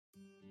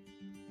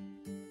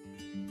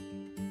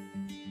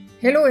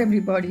Hello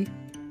everybody,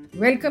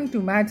 welcome to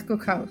Mads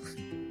Cook House,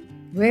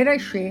 where I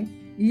share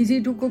easy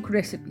to cook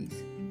recipes.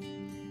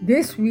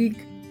 This week,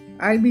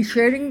 I'll be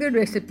sharing the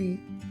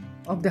recipe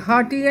of the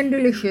hearty and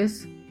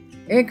delicious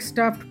egg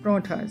stuffed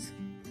parathas.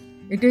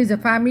 It is a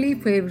family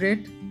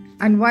favorite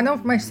and one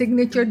of my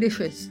signature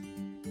dishes.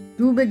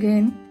 To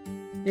begin,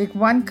 take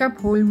 1 cup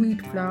whole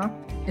wheat flour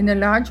in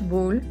a large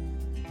bowl,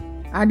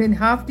 add in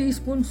half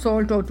teaspoon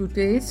salt or to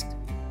taste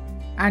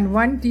and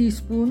 1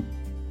 teaspoon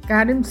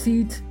carom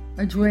seeds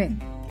ajwain.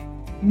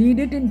 Knead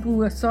it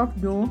into a soft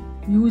dough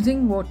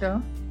using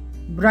water,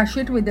 brush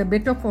it with a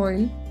bit of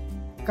oil,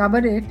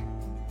 cover it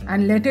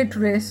and let it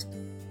rest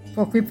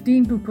for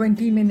 15 to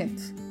 20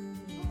 minutes.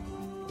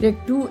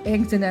 Take 2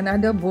 eggs in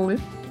another bowl,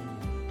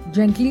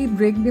 gently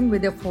break them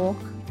with a fork,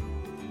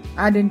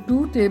 add in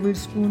 2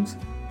 tablespoons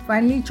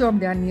finely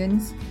chopped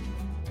onions,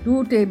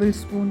 2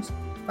 tablespoons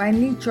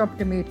finely chopped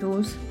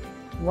tomatoes,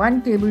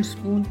 1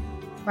 tablespoon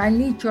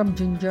finely chopped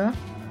ginger,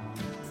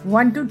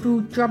 1 to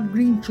 2 chopped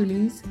green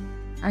chilies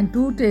and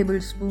 2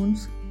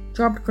 tablespoons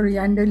chopped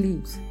coriander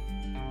leaves.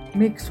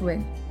 Mix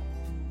well.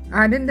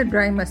 Add in the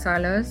dry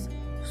masalas,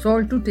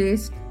 salt to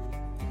taste,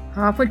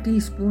 half a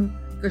teaspoon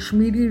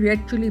Kashmiri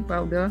red chili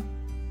powder,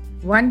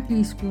 1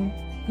 teaspoon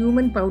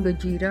cumin powder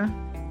jeera,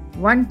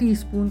 1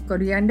 teaspoon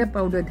coriander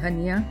powder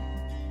dhania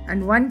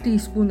and 1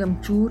 teaspoon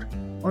amchur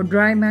or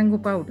dry mango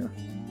powder.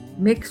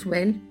 Mix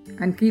well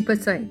and keep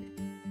aside.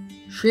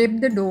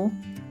 Shape the dough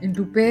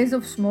into pairs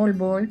of small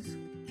balls.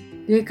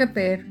 Take a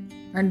pair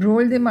and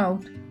roll them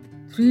out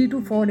 3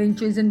 to 4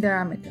 inches in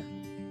diameter.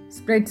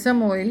 Spread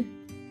some oil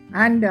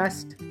and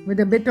dust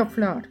with a bit of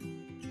flour.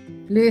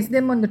 Place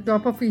them on the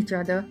top of each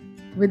other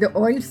with the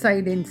oil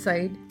side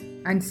inside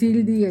and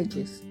seal the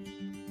edges.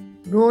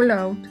 Roll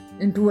out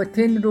into a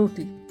thin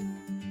roti.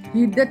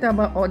 Heat the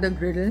tawa or the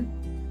griddle.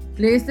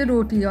 Place the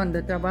roti on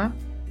the tawa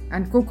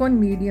and cook on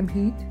medium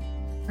heat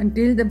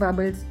until the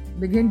bubbles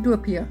begin to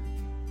appear.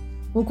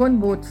 Cook on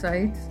both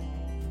sides.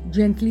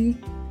 Gently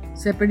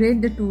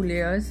separate the 2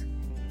 layers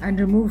and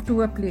remove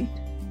to a plate.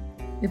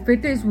 If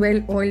it is well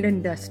oiled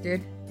and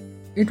dusted,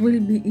 it will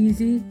be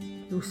easy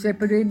to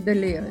separate the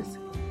layers.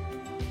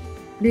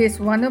 Place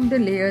one of the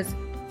layers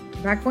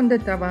back on the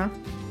tawa,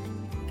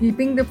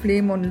 keeping the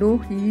flame on low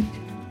heat.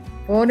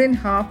 Pour in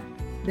half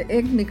the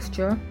egg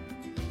mixture.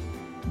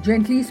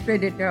 Gently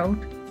spread it out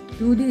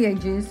to the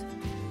edges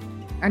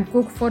and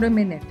cook for a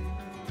minute.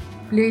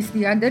 Place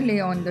the other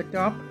layer on the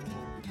top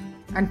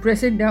and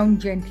press it down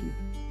gently.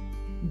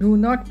 Do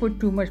not put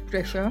too much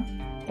pressure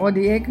or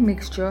the egg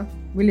mixture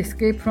will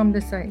escape from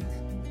the sides.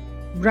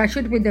 Brush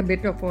it with a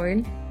bit of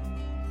oil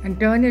and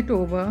turn it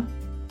over.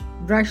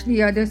 Brush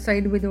the other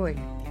side with oil.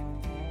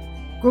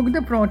 Cook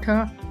the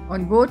paratha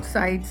on both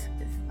sides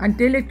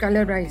until it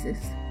colorizes.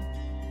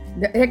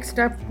 The egg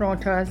stuffed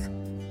parathas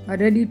are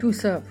ready to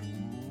serve.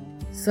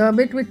 Serve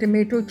it with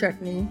tomato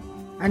chutney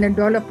and a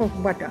dollop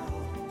of butter.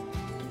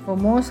 For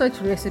more such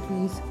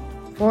recipes,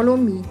 follow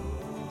me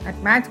at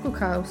Mads Cook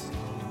House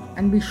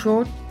and be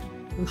sure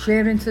to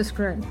share and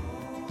subscribe.